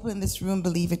most people in this room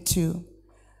believe it too.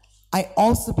 I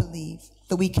also believe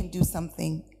that we can do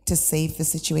something to save the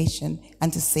situation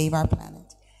and to save our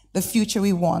planet. The future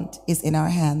we want is in our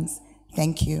hands.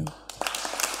 Thank you.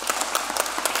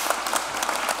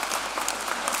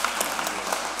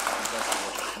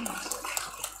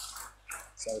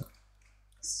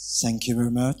 Thank you very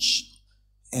much.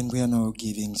 And we are now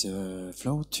giving the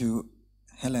floor to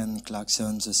Helen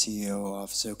Clarkson, the CEO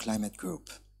of the Climate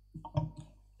Group.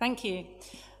 Thank you.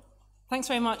 Thanks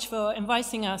very much for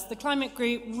inviting us. The Climate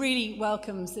Group really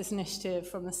welcomes this initiative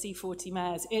from the C40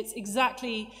 mayors. It's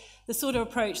exactly the sort of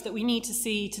approach that we need to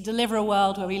see to deliver a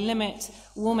world where we limit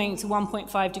warming to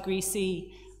 1.5 degrees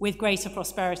C with greater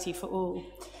prosperity for all.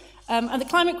 And the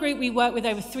Climate Group, we work with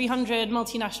over 300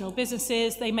 multinational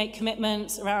businesses. They make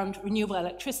commitments around renewable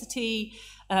electricity,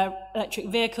 electric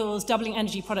vehicles, doubling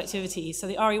energy productivity, so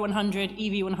the RE100,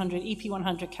 EV100,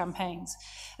 EP100 campaigns.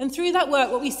 And through that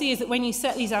work, what we see is that when you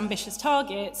set these ambitious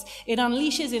targets, it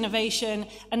unleashes innovation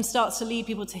and starts to lead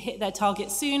people to hit their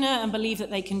targets sooner and believe that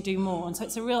they can do more. And so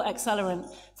it's a real accelerant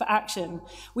for action.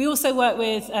 We also work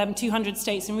with 200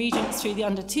 states and regions through the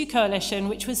Under 2 Coalition,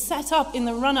 which was set up in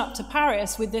the run-up to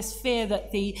Paris with this fear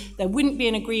that there wouldn't be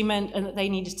an agreement and that they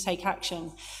needed to take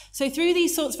action. So through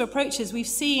these sorts of approaches, we've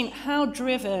seen how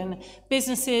driven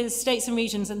businesses, states and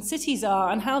regions and cities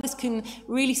are, and how this can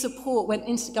really support when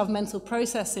intergovernmental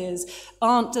processes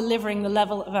aren't delivering the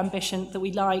level of ambition that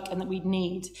we like and that we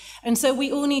need. And so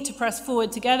we all need to press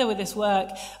forward together with this work,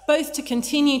 both to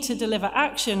continue to deliver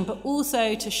action, but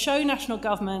also to show national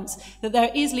governments that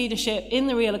there is leadership in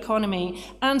the real economy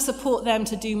and support them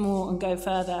to do more and go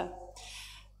further.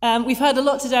 We've heard a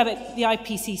lot today about the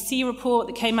IPCC report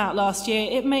that came out last year.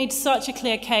 It made such a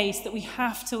clear case that we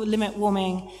have to limit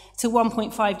warming to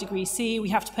 1.5 degrees C. We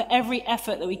have to put every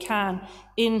effort that we can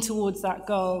in towards that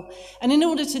goal. And in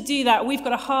order to do that, we've got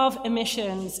to halve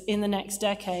emissions in the next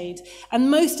decade.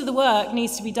 And most of the work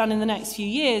needs to be done in the next few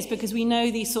years because we know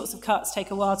these sorts of cuts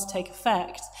take a while to take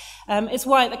effect. It's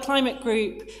why at the Climate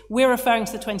Group, we're referring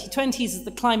to the 2020s as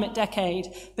the climate decade,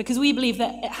 because we believe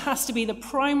that it has to be the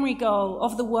primary goal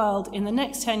of the world in the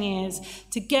next 10 years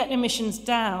to get emissions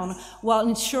down while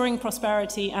ensuring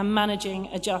prosperity and managing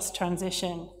a just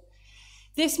transition.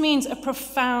 This means a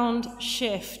profound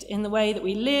shift in the way that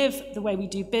we live, the way we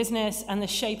do business, and the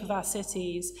shape of our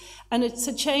cities. And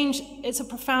it's a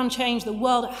profound change. The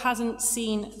world hasn't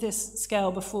seen this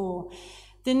scale before.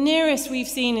 The nearest we've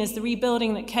seen is the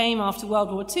rebuilding that came after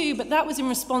World War II, but that was in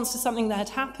response to something that had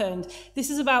happened.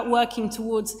 This is about working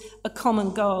towards a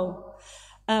common goal.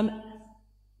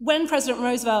 When President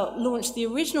Roosevelt launched the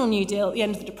original New Deal at the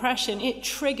end of the Depression, it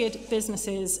triggered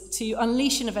businesses to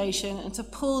unleash innovation and to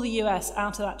pull the US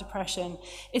out of that depression.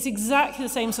 It's exactly the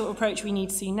same sort of approach we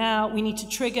need to see now. We need to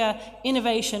trigger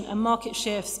innovation and market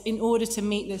shifts in order to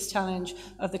meet this challenge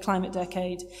of the climate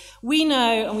decade. We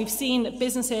know and we've seen that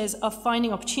businesses are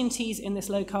finding opportunities in this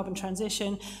low carbon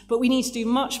transition, but we need to do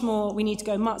much more. We need to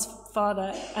go much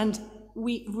farther, and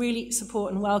we really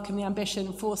support and welcome the ambition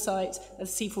and foresight of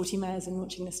C40 mayors in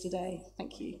launching this today.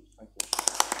 Thank you.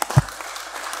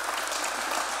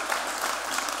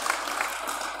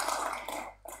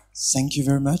 Thank you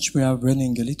very much. We are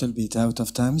running a little bit out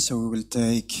of time, so we will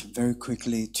take very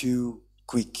quickly 2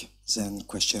 quick Zen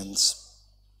questions.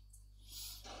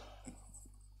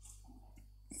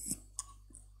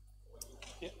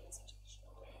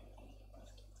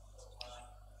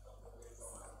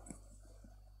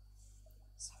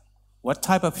 What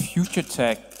type of future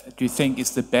tech do you think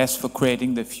is the best for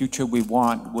creating the future we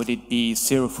want? Would it be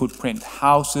zero footprint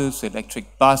houses,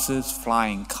 electric buses,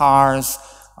 flying cars,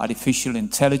 artificial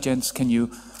intelligence? Can you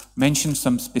mention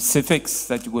some specifics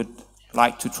that you would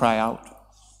like to try out?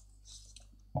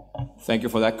 Thank you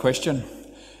for that question.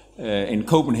 In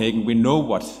Copenhagen, we know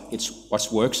what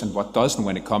works and what doesn't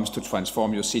when it comes to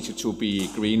transform your city to be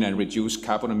green and reduce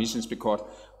carbon emissions, because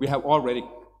we have already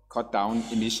cut down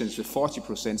emissions with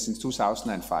 40% since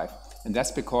 2005. And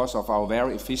that's because of our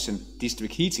very efficient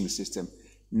district heating system.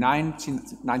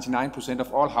 99%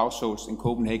 of all households in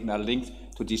Copenhagen are linked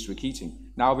to district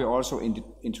heating. Now we also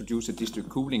introduce a district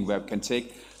cooling, where we can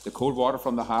take the cold water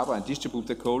from the harbor and distribute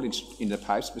the cold in the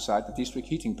pipes beside the district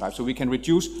heating pipe. So we can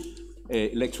reduce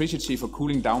electricity for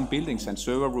cooling down buildings and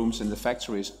server rooms in the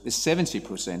factories with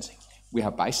 70%. We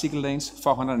have bicycle lanes,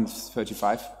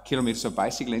 435 kilometers of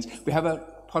bicycle lanes. We have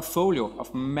a portfolio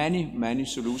of many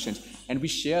solutions, and we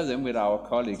share them with our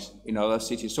colleagues in other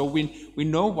cities. So we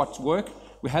know what works,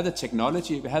 we have the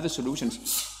technology, we have the solutions,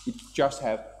 we just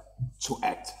have to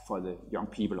act for the young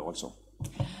people also.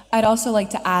 I'd also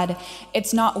like to add,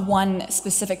 it's not one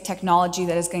specific technology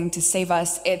that is going to save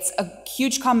us. It's a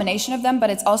huge combination of them,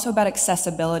 but it's also about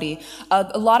accessibility.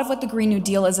 A lot of what the Green New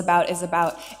Deal is about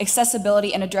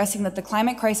accessibility and addressing that the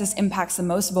climate crisis impacts the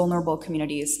most vulnerable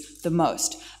communities the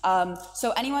most.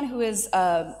 So anyone who is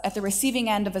at the receiving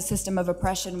end of a system of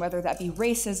oppression, whether that be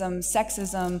racism,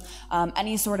 sexism,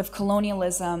 any sort of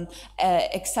colonialism,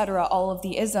 etc., all of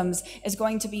the isms, is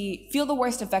going to feel the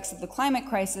worst effects of the climate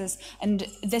crisis. And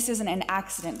this isn't an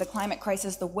accident. The climate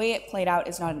crisis, the way it played out,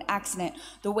 is not an accident.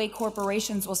 The way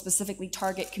corporations will specifically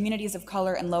target communities of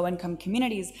color and low-income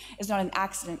communities is not an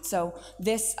accident. So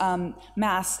this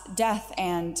mass death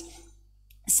and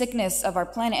sickness of our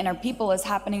planet and our people is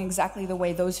happening exactly the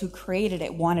way those who created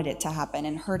it wanted it to happen,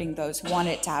 and hurting those who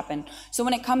wanted it to happen. So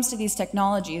when it comes to these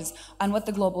technologies and what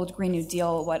the Global Green New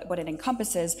Deal, what it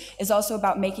encompasses, is also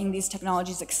about making these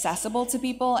technologies accessible to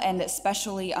people, and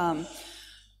especially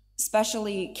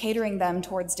catering them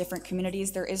towards different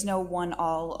communities. There is no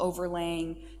one-all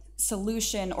overlaying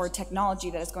solution or technology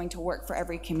that is going to work for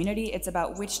every community. It's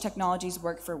about which technologies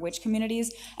work for which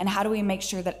communities, and how do we make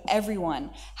sure that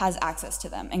everyone has access to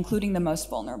them, including the most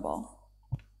vulnerable.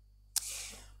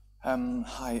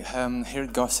 Hi, here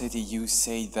at Garcetti, you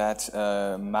say that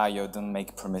Mayo don't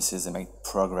make promises, they make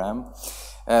program.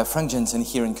 Frank Jensen,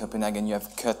 here in Copenhagen, you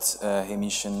have cut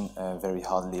emission very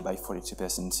hardly by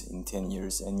 42% in 10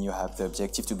 years, and you have the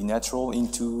objective to be neutral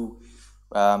into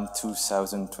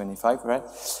 2025, right?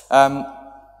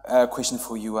 A question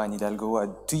for you, Anne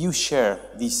Hidalgo. Do you share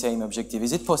the same objective?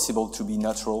 Is it possible to be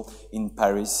neutral in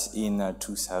Paris in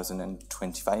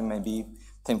 2025, maybe?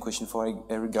 Same question for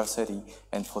Eric Garcetti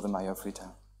and for the Mayor of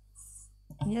Freetown.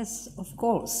 Yes, of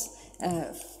course.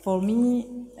 For me,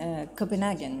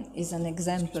 Copenhagen is an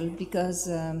example, because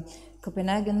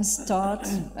Copenhagen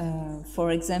starts,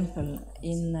 for example,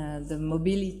 in the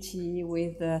mobility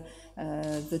with the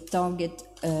target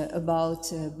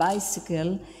about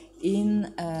bicycle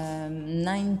in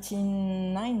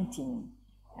 1919.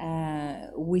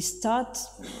 We start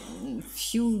a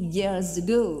few years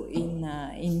ago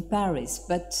in Paris,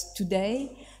 but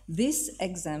today this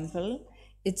example,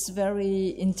 it's very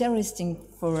interesting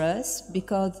for us,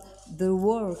 because the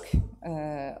work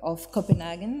of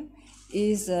Copenhagen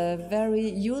is very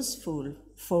useful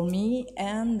for me,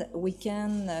 and we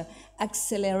can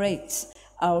accelerate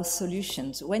our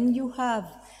solutions. When you have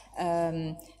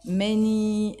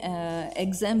many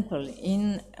examples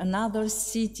in another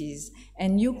cities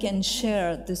and you can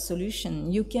share the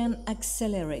solution, you can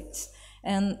accelerate.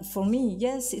 And for me,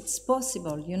 yes, it's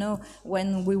possible. You know,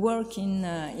 when we work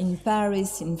in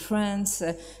Paris, in France,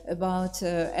 about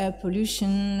air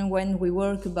pollution, when we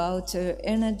work about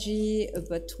energy,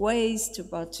 about waste,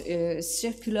 about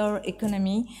circular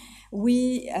economy,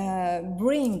 we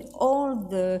bring all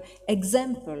the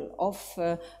example of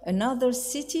another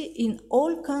city in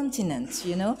all continents,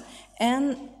 you know,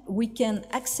 and we can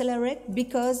accelerate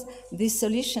because the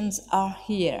solutions are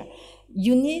here.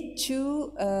 You need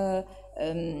to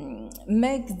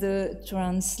make the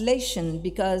translation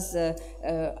because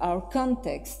our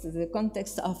context, the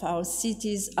context of our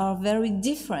cities are very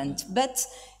different. But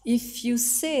if you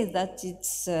say that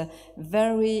it's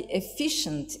very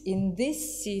efficient in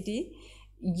this city,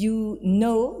 you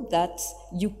know that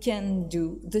you can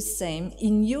do the same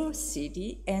in your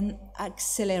city and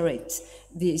accelerate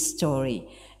the story.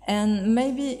 And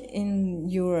maybe in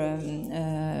your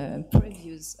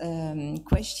previous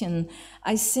question,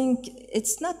 I think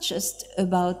it's not just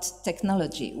about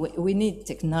technology. We need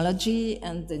technology,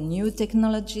 and the new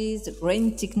technologies, the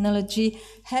green technology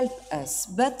help us,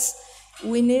 but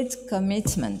we need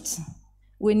commitment.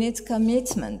 We need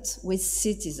commitment with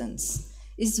citizens.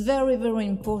 It's very, very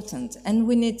important. And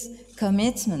we need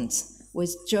commitment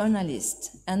with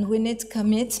journalists, and we need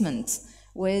commitment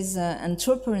with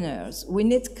entrepreneurs. We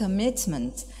need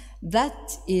commitment.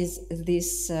 That is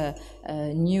this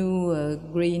new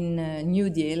Green New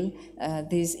Deal,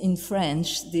 this in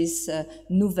French, this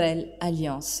Nouvelle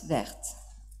Alliance Verte.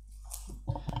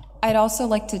 I'd also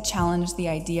like to challenge the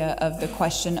idea of the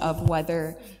question of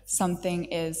whether something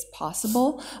is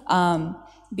possible,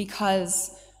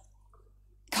 because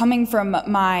coming from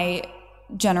my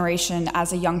generation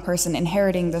as a young person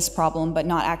inheriting this problem but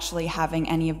not actually having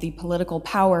any of the political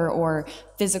power or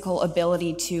physical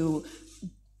ability to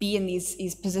be in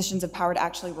these positions of power to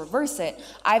actually reverse it.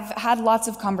 I've had lots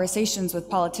of conversations with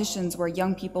politicians where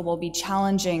young people will be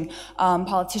challenging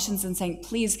politicians and saying,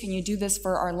 please, can you do this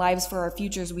for our lives, for our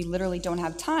futures? We literally don't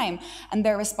have time. And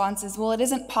their response is, well, it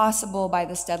isn't possible by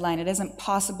this deadline. It isn't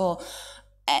possible.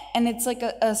 And it's like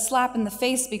a slap in the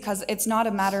face, because it's not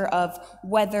a matter of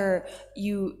whether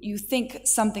you think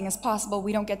something is possible.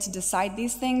 We don't get to decide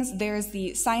these things. There's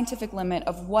the scientific limit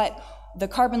of what the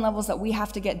carbon levels that we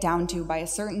have to get down to by a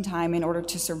certain time in order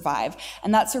to survive.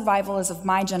 And that survival is of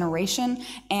my generation.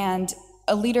 And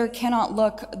a leader cannot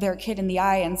look their kid in the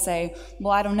eye and say,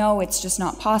 well, I don't know, it's just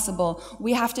not possible.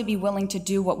 We have to be willing to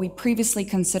do what we previously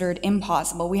considered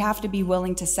impossible. We have to be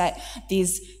willing to set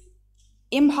these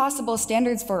impossible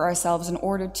standards for ourselves in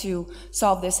order to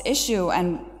solve this issue.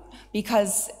 And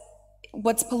because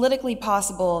what's politically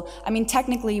possible, I mean,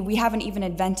 technically, we haven't even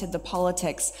invented the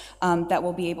politics that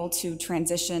will be able to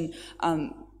transition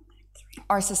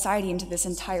our society into this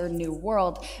entire new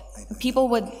world. People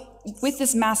would, with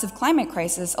this massive climate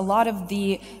crisis, a lot of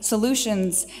the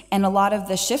solutions and a lot of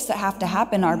the shifts that have to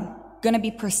happen are going to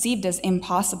be perceived as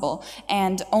impossible.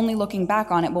 And only looking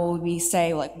back on it will we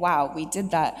say, like, wow, we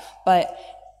did that. But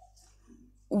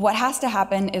what has to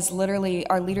happen is literally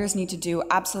our leaders need to do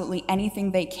absolutely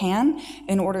anything they can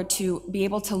in order to be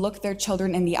able to look their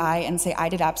children in the eye and say, I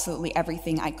did absolutely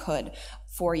everything I could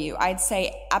for you. I'd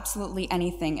say absolutely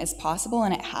anything is possible,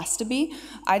 and it has to be.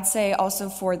 I'd say also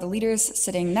for the leaders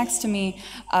sitting next to me,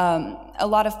 a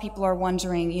lot of people are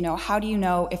wondering, you know, how do you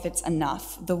know if it's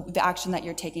enough? The action that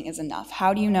you're taking is enough.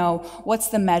 How do you know what's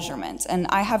the measurement? And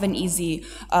I have an easy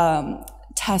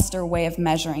test or way of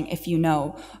measuring if you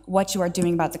know what you are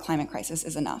doing about the climate crisis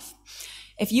is enough.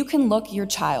 If you can look your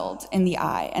child in the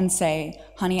eye and say,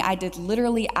 honey, I did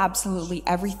literally absolutely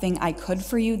everything I could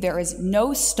for you. There is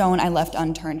no stone I left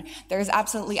unturned. There is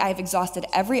absolutely, I have exhausted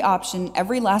every option,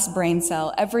 every last brain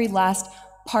cell, every last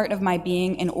part of my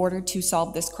being in order to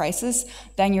solve this crisis,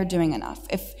 then you're doing enough.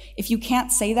 If you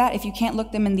can't say that, if you can't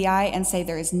look them in the eye and say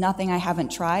there is nothing I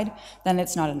haven't tried, then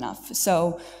it's not enough.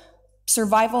 So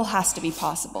survival has to be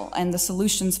possible, and the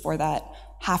solutions for that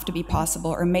have to be possible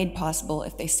or made possible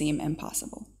if they seem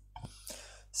impossible.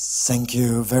 Thank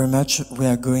you very much. We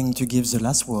are going to give the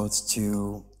last words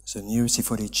to the new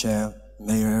C40 chair,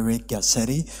 Mayor Eric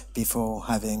Garcetti, before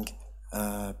having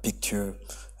a picture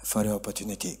for the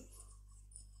opportunity.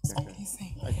 I'm going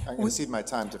to cede my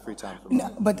time to free time.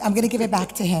 No, but I'm going to give it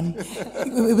back to him.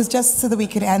 It was just so that we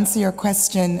could answer your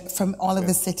question from all of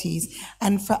the cities.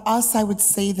 And for us, I would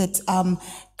say that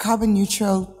carbon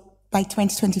neutral by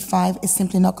 2025 is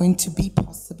simply not going to be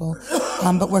possible.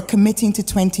 But we're committing to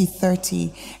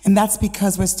 2030. And that's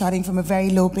because we're starting from a very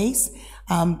low base.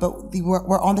 But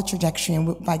we're on the trajectory,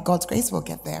 and by God's grace, we'll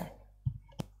get there.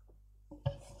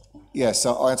 Yes,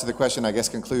 so I'll answer the question, I guess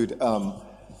conclude.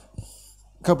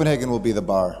 Copenhagen will be the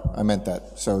bar. I meant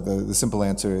that. So the simple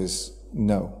answer is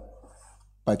no,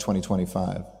 by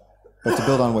 2025. But to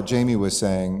build on what Jamie was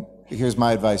saying, here's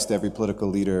my advice to every political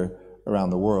leader around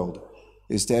the world,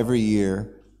 is to every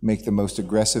year make the most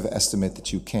aggressive estimate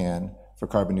that you can for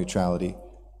carbon neutrality,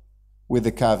 with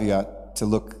the caveat to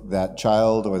look that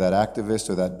child or that activist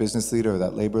or that business leader or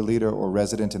that labor leader or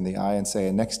resident in the eye and say,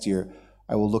 and next year,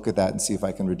 I will look at that and see if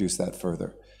I can reduce that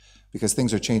further. Because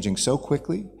things are changing so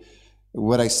quickly.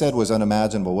 What I said was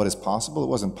unimaginable. What is possible? It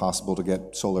wasn't possible to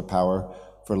get solar power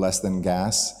for less than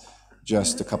gas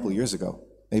just a couple of years ago,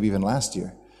 maybe even last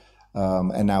year.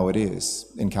 And now it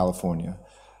is in California.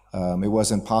 It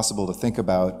wasn't possible to think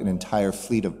about an entire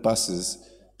fleet of buses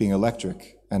being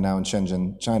electric, and now in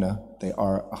Shenzhen, China, they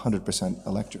are 100%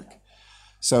 electric.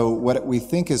 So what we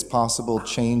think is possible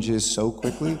changes so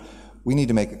quickly. We need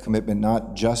to make a commitment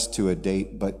not just to a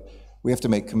date, but we have to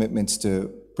make commitments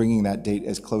to bringing that date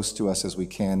as close to us as we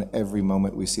can every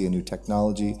moment we see a new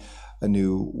technology, a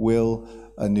new will,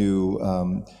 a new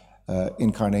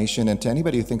incarnation. And to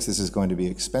anybody who thinks this is going to be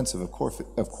expensive, of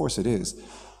course it is,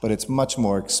 but it's much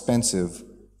more expensive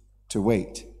to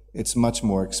wait. It's much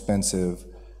more expensive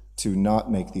to not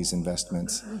make these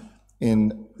investments.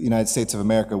 In the United States of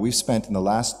America, we've spent in the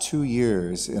last 2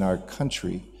 years in our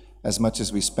country as much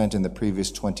as we spent in the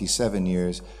previous 27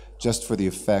 years just for the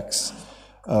effects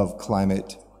of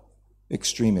climate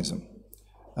extremism.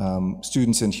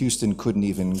 Students in Houston couldn't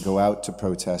even go out to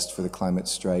protest for the climate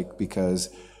strike because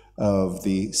of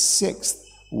the 6th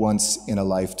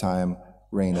once-in-a-lifetime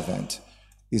rain event.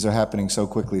 These are happening so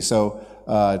quickly. So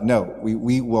no,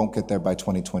 we won't get there by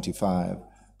 2025,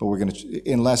 but we're going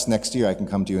to, unless next year I can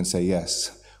come to you and say,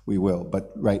 yes, we will.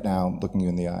 But right now, looking you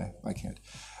in the eye, I can't.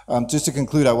 Just to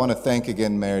conclude, I want to thank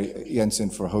again Mayor Jensen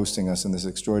for hosting us in this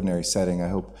extraordinary setting. I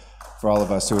hope for all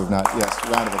of us who have not, yes,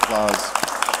 round of applause.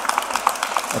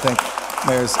 I thank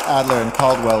Mayors Adler and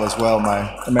Caldwell as well,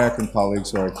 my American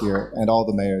colleagues who are here, and all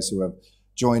the mayors who have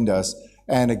joined us.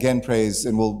 And again, praise,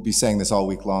 and we'll be saying this all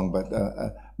week long, but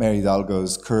Mayor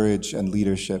Hidalgo's courage and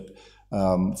leadership.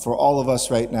 For all of us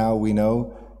right now, we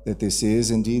know that this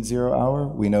is indeed 0 hour.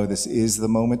 We know this is the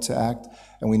moment to act,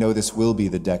 and we know this will be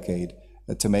the decade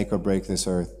to make or break this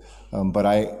earth. But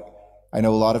I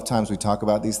know a lot of times we talk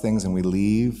about these things and we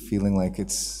leave feeling like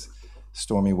it's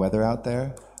stormy weather out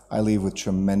there. I leave with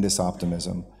tremendous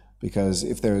optimism, because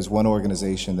if there is one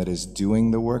organization that is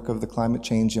doing the work of the climate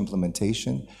change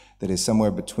implementation, that is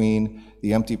somewhere between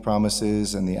the empty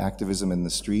promises and the activism in the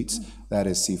streets, that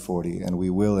is C40. And we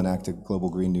will enact a global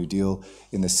Green New Deal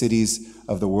in the cities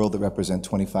of the world that represent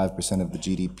 25% of the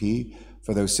GDP.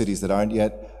 For those cities that aren't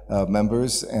yet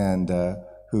members and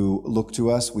who look to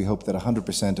us, we hope that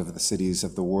 100% of the cities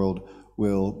of the world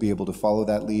will be able to follow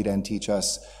that lead and teach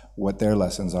us what their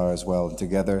lessons are as well. And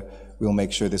together, we'll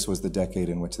make sure this was the decade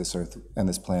in which this earth and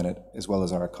this planet, as well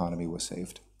as our economy, was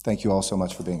saved. Thank you all so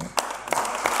much for being here.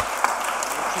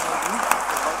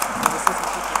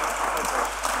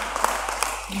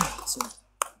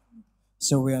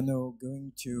 So we are now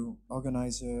going to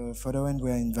organize a photo, and we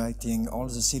are inviting all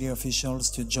the city officials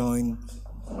to join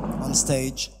on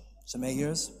stage. The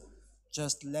mayors,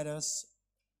 just let us